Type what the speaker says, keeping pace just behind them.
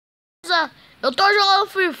galera, eu tô jogando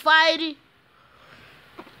Free Fire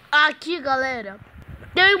aqui, galera.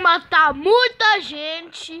 Tenho que matar muita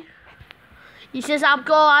gente. E vocês sabem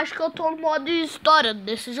que eu acho que eu tô no modo de história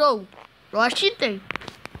desse jogo. Eu acho que tem,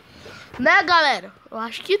 né, galera? Eu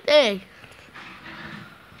acho que tem.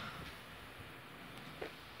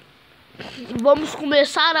 Vamos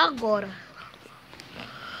começar agora.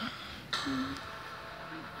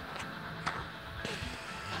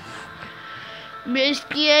 Minha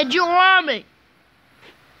skin é de homem.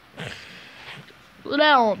 Não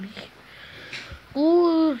é homem.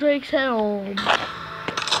 Tem que ser homem.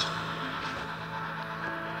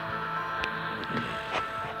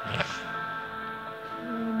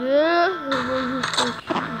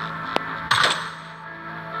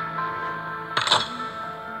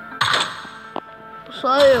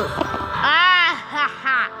 Sou eu.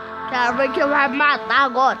 Quero ver quem vai me matar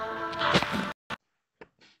agora.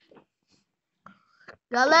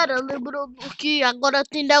 Galera, lembrou que agora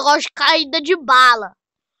tem negócio de caída de bala.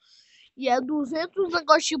 E é 200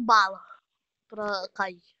 negócios de bala pra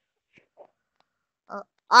cair.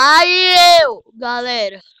 Aí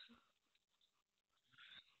galera.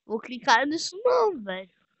 Vou clicar nisso não,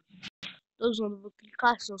 velho. Tô zoando, vou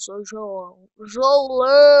clicar assim, eu sou o João.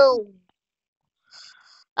 João!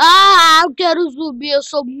 Eu quero subir, eu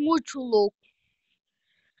sou muito louco.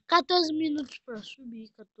 14 minutos pra subir.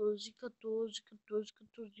 14.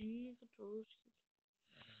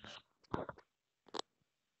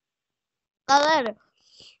 Galera,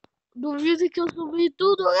 duvido que eu subi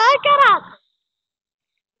tudo. Ai, caraca!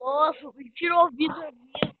 Nossa, me tirou vida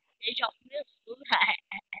minha. Ele já começou.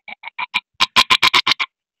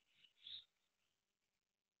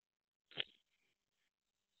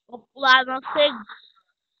 Vou pular na segunda.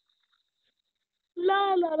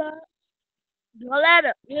 Lá.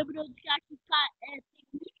 Galera, lembrando que aqui tem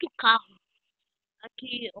muito carro.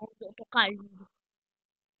 Aqui onde eu tô caindo.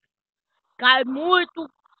 Cai muito.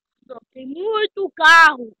 Tem muito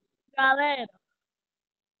carro, galera.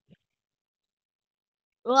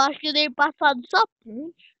 Eu acho que nem passar dessa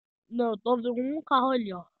ponte. Não, tô vendo um carro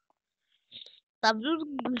ali, ó. Tá vendo,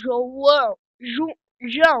 João? João.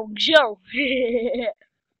 João.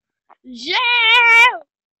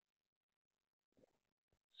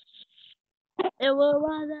 Eu amo.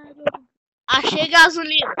 Achei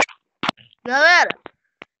gasolina. Galera,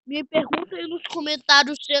 me pergunta aí nos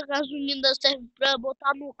comentários se a gasolina serve pra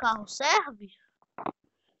botar no carro. Serve?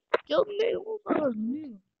 Porque eu nem uso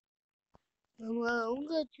gasolina. Eu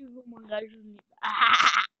nunca tive uma gasolina.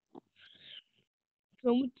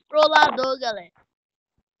 Sou muito trollador, galera.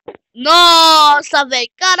 Nossa, velho.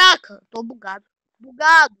 Caraca, tô bugado.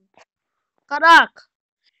 Caraca.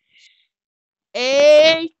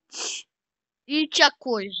 Eita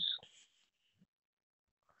coisa.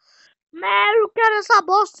 Mas eu quero essa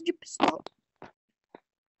bosta de pistola.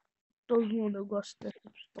 Tô zoando, eu gosto dessa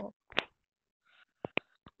pistola.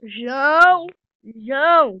 João.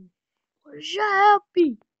 Help.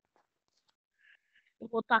 Eu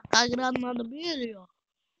vou tacar a granada bem ali, ó.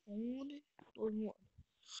 Onde? Tô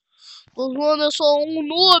zoando, eu sou um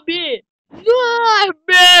noob.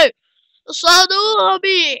 Eu sou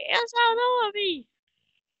noob.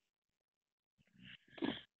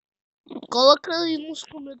 Coloca aí nos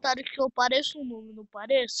comentários que eu pareço um noob, não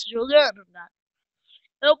pareço? Jogando, cara.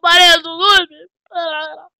 Eu pareço um noob?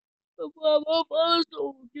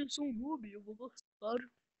 Eu sou um noob, eu vou gostar.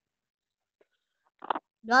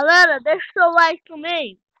 Galera, deixa o seu like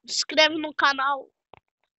também. Se inscreve no canal.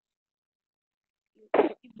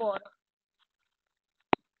 E bora.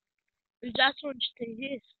 Eu já sei onde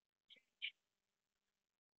tem isso.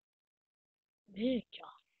 Vem aqui,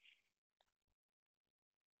 ó.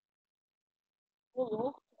 Ô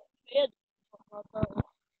louco, medo.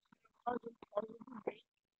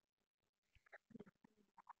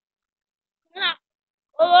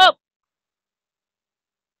 Ô louco.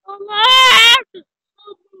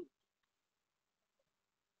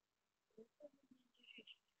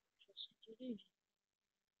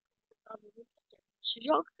 Se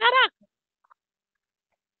joga, caraca.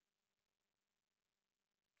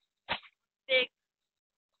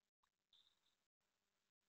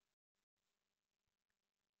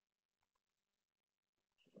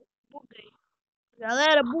 Buguei.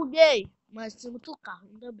 Galera, buguei. Mas tem muito carro,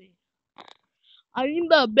 ainda bem.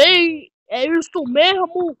 Ainda bem, é isso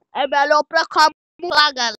mesmo. É melhor pra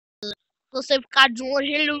camular, galera. Se você ficar de longe,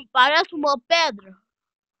 ele não parece uma pedra.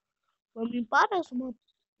 Pra mim parece uma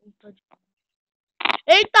pedra.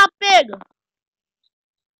 Eita, pega!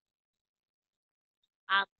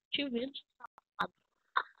 Te vendo.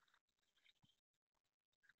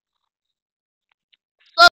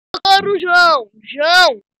 Socorro, João!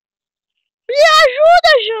 Me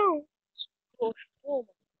ajuda, João! Poxa, como?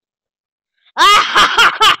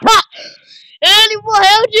 Ele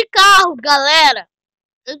morreu de carro, galera!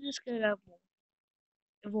 Eu disse que ele era bom.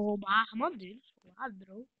 Eu vou roubar a arma dele, sou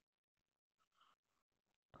ladrão.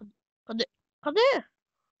 Cadê? Cadê?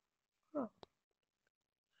 Ah,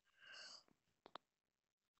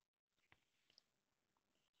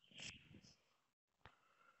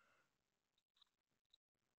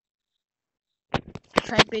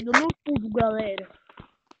 sai pegando tudo, galera.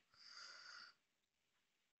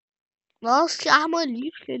 Nossa, que arma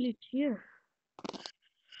livre que ele tinha.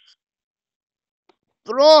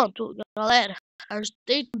 Pronto, galera.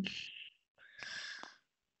 Ajustei tudo.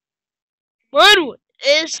 Mano,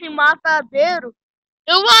 esse matadeiro.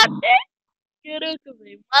 Eu matei. Caraca,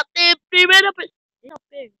 velho. Matei a primeira pessoa.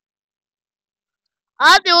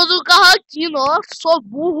 Ah, Deus do carro aqui. Nossa, sou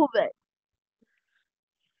burro, velho.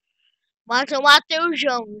 Mas eu matei o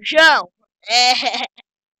João. João. É.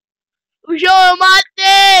 O João eu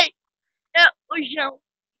matei. O João. O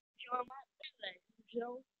João eu matei, velho. O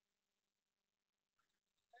João.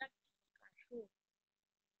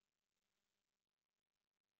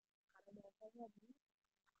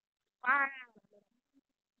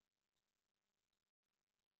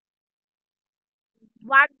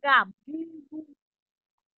 Vagabundo.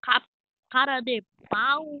 Cara de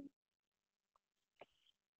pau.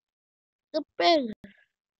 Eu pego.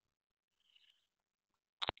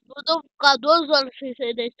 Eu vou ficar 2 horas sem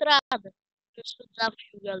sair da estrada. Esse é o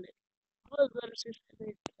desafio, galera. 2 horas sem sair da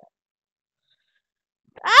estrada.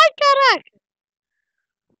 Ai, caraca.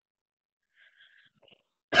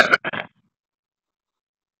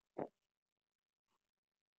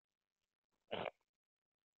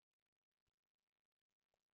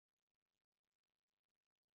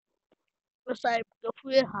 Eu saí porque eu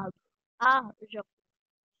fui errado. Ah, eu já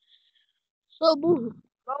sou burro.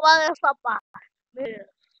 Não vai nessa parte.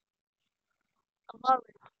 Beleza. Tá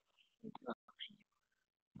valendo.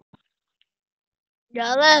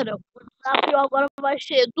 Galera, o desafio agora vai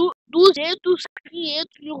ser 200,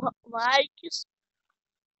 500 mil likes.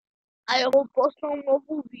 Aí eu vou postar um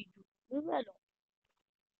novo vídeo. Muito melhor.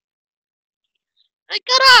 Ai,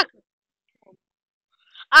 caraca.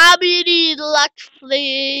 A menina lá que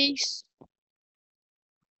fez.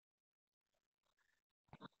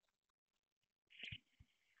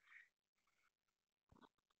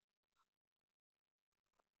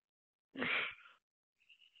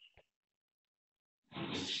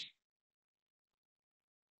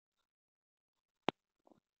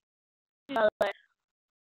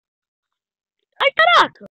 Ai,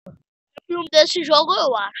 caraca. O filme desse jogo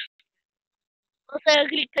eu acho. Você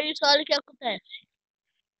clica nisso, olha o que acontece.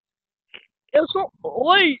 Eu sou.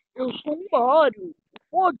 Oi, eu sou um Mario.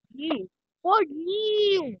 Foguinho.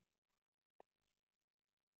 Foguinho.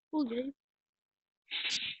 Foguinho.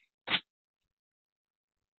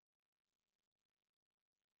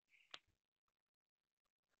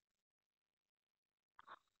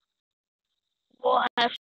 Porra,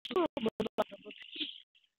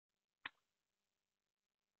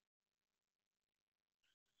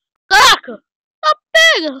 caraca. Tá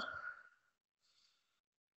pega.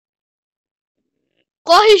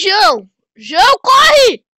 Corre, João. João,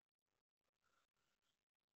 corre.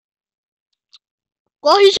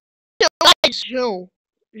 Corre, João.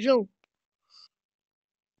 João.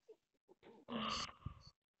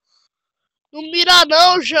 Não mira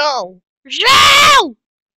não, João. João!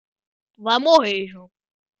 Vai morrer, João.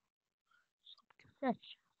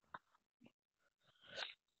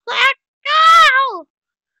 Socorro!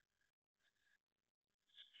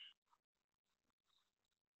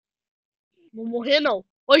 Vou morrer não.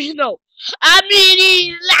 Hoje não. A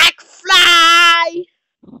menina like fly.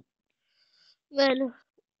 Velho,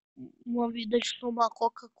 uma vida de tomar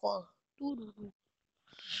Coca-Cola. Tudo.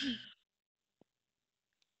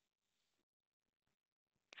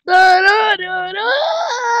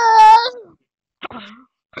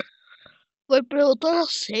 Foi pra outra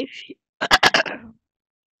safe.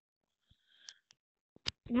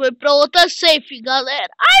 Foi pra outra safe,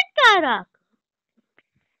 galera. Ai, caraca.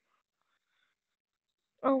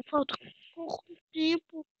 Não, falta pouco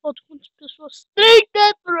tempo. Falta quantas pessoas?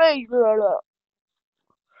 33, galera.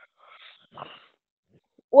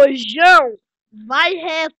 Ô, João. Vai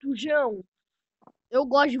reto, João. Eu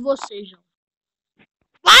gosto de você, João.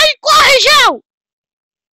 Vai, corre, João!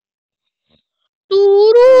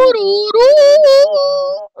 Turururu.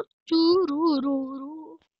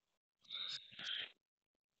 Turururu.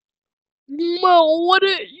 1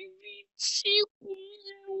 hora e 25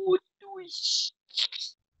 minutos.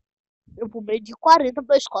 Eu vou meio de 40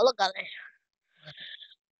 pra escola, galera.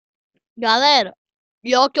 Galera,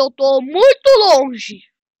 E ó que eu tô muito longe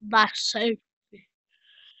da série.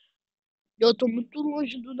 Eu tô muito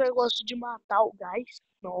longe do negócio de matar o gás.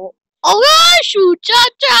 Não. Ó o gancho! Tchau,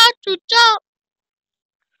 tchau, tchau, tchau.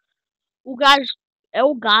 O gás é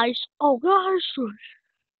o gás. Ó o gancho.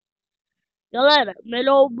 Galera,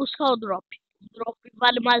 melhor buscar o drop. O drop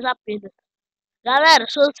vale mais a pena. Galera,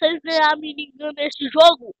 se vocês ganhar a minigun nesse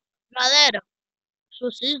jogo, galera, se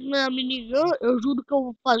vocês ganhar a minigun, eu juro que eu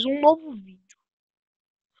vou fazer um novo vídeo.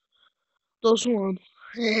 Tô zoando.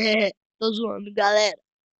 Tô zoando, galera.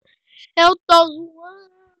 Eu tô zoando,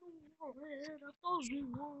 galera. Tô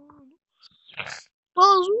zoando.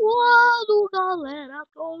 Tô zoando, galera.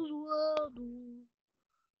 Tô zoando.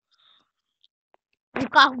 O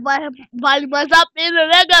carro vale mais a pena,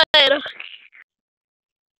 né, galera?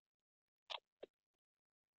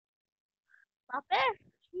 Tá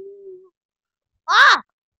pertinho. Ah!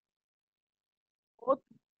 Outro.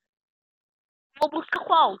 Vou buscar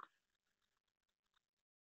qual?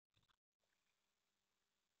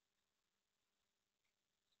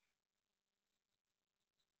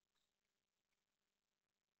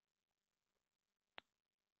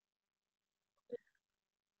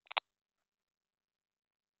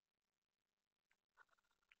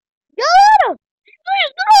 Galera!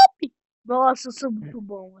 Dois drop! Nossa, isso é muito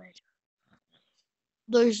bom, velho.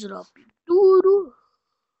 Dois drop. Duro.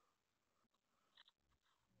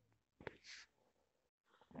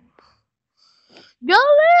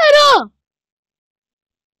 Galera!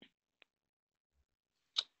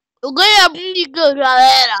 Eu ganhei a briga,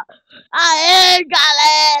 galera! Aê,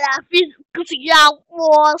 galera! Consegui a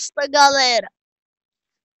aposta, galera!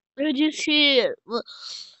 Eu disse,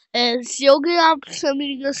 se eu ganhar essa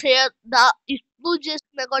briga, você ia explodir esse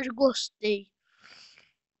negócio de gostei.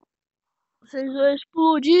 Vocês vão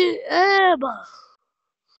explodir, eba!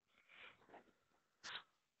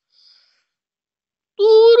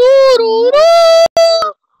 Turururu!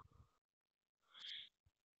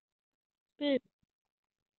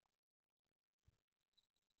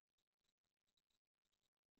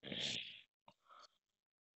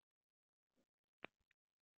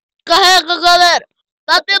 Carrega, galera!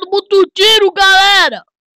 Tá tendo muito tiro, galera!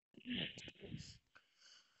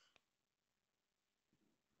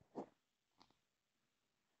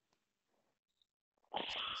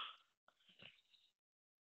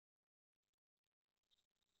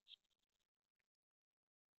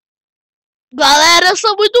 Galera, eu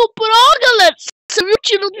sou muito pro, galera! Você viu o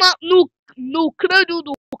tiro no crânio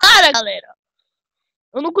do cara, galera?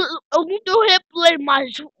 Eu não tenho replay,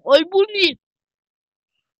 mas foi bonito.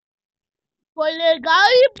 Foi legal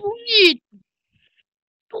e bonito.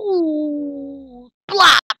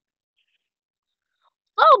 Plá!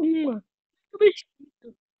 Só uma.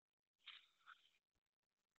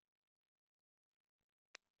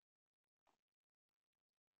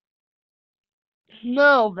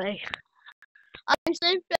 Não, velho. Aí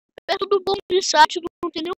você perto do bom de site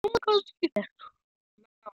não tem nenhuma coisa de perto.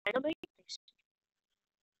 Não, ainda bem que tem.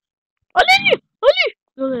 Olha ali! Olha ali!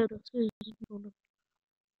 Galera, vocês não.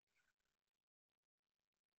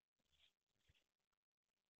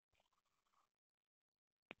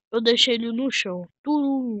 Eu deixei ele no chão.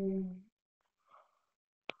 Não!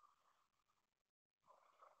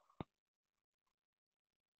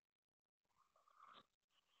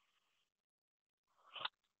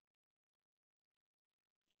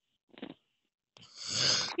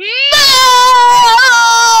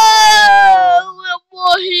 Eu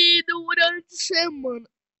morri durante a semana.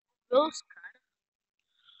 Nossa,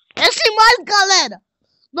 é sem mais, galera.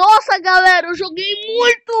 Nossa, galera, eu joguei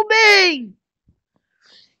muito bem.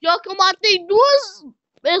 Já que eu matei duas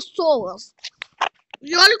pessoas.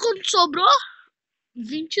 E olha quanto sobrou.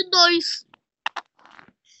 22.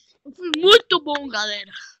 Eu fui muito bom,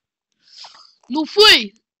 galera. Não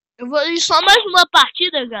fui? Eu vou ir só mais uma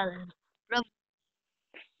partida, galera.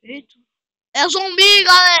 Eita. É zumbi,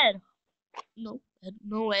 galera. Não,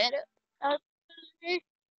 não era.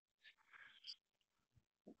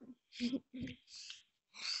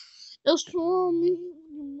 Eu sou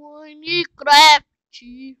Minecraft.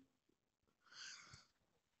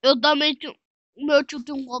 Eu também tenho. Meu tio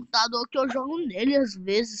tem um computador que eu jogo nele às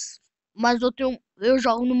vezes. Mas eu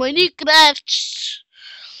jogo no Minecraft.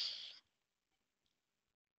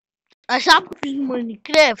 Aí sabe o que eu fiz no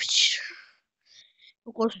Minecraft?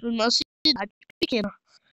 Eu construí uma cidade pequena.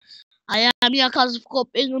 Aí a minha casa ficou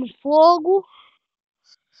pegando fogo.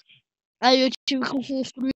 Aí eu tive que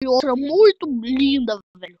construir outra muito linda,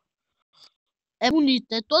 velho. É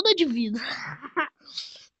bonita, é toda de vida.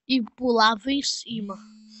 E pulava em cima.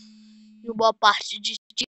 E uma parte de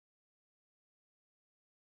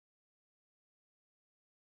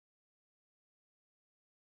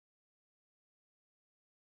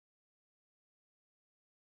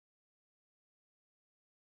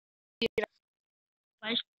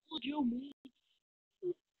Vai explodir o mundo.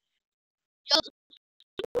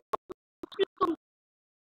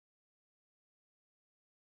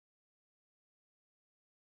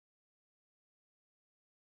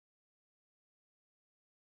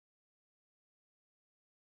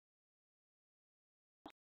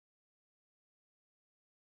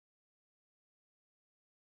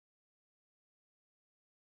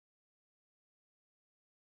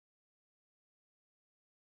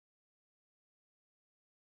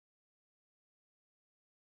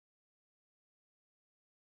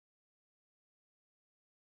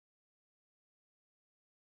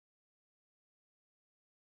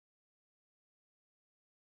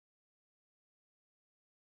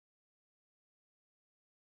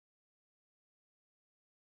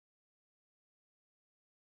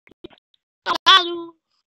 Claro.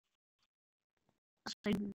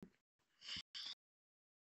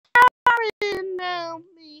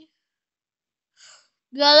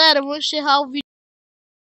 Galera, vou encerrar o vídeo.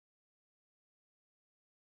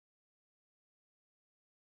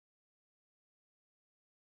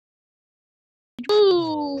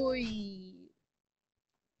 Fui.